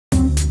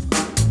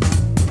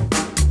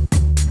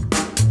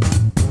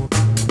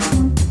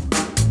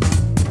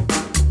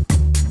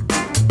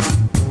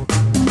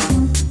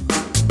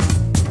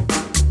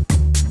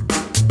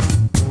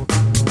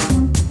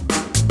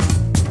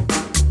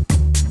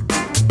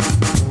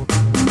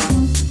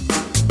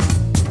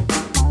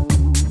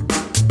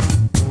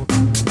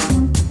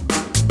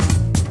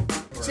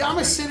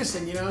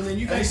know, and then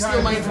you guys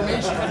steal my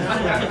information. So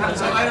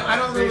I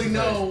don't really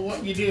know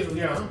what you do,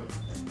 you know.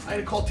 I had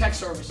to call tech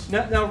service.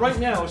 Now, right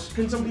now,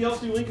 can somebody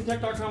else do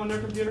lincolntech.com on their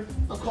computer?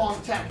 I'm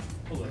calling tech.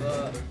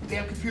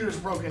 Damn computer's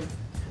broken.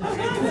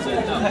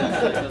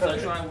 Because I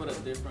try with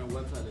a different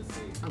website to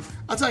see.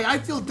 I'll tell you, I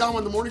feel dumb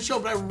on the morning show,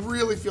 but I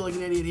really feel like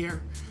an idiot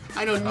here.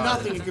 I know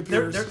nothing in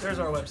computers. There's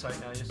our website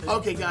now. You see?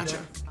 Okay, gotcha.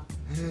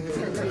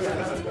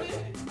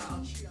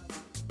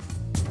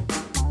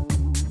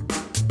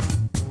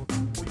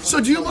 So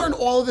do you learn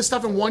all of this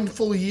stuff in one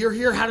full year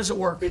here? How does it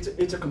work?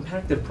 It's a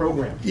compacted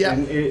program. Yeah.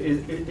 And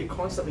it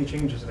constantly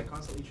changes, and it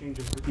constantly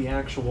changes with the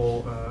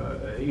actual,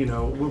 you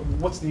know,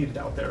 what's needed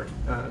out there.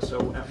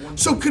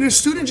 So could a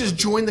student just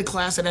join the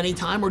class at any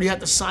time, or do you have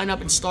to sign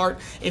up and start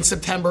in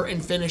September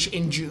and finish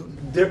in June?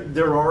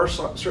 There are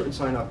certain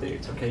sign-up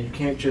dates, okay? You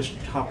can't just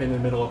hop in the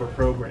middle of a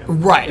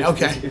program. Right,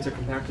 okay. It's a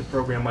compacted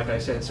program, like I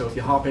said, so if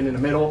you hop in the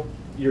middle,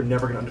 you're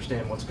never going to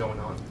understand what's going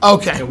on.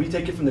 Okay. You know, we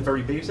take it from the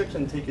very basics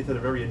and take it to the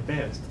very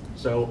advanced.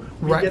 So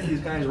we get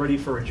these guys ready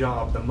for a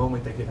job the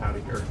moment they get out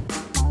of here.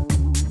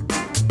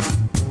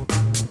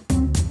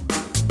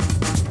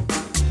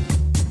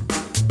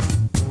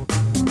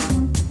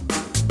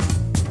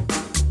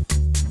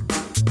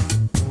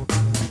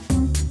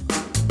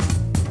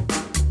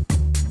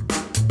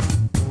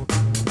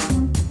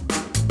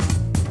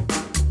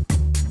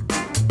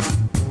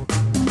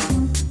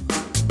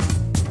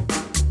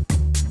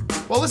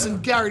 Well, listen,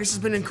 Gary, this has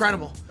been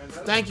incredible.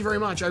 Thank you very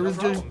much. I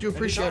really do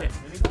appreciate it.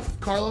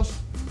 Carlos,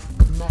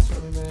 mess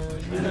with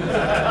me,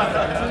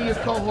 man. See your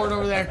cohort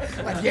over there.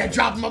 Like, yeah,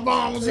 dropping my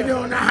bomb. What's he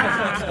doing?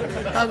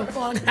 Having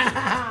fun.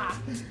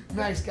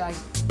 Nice,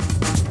 guys.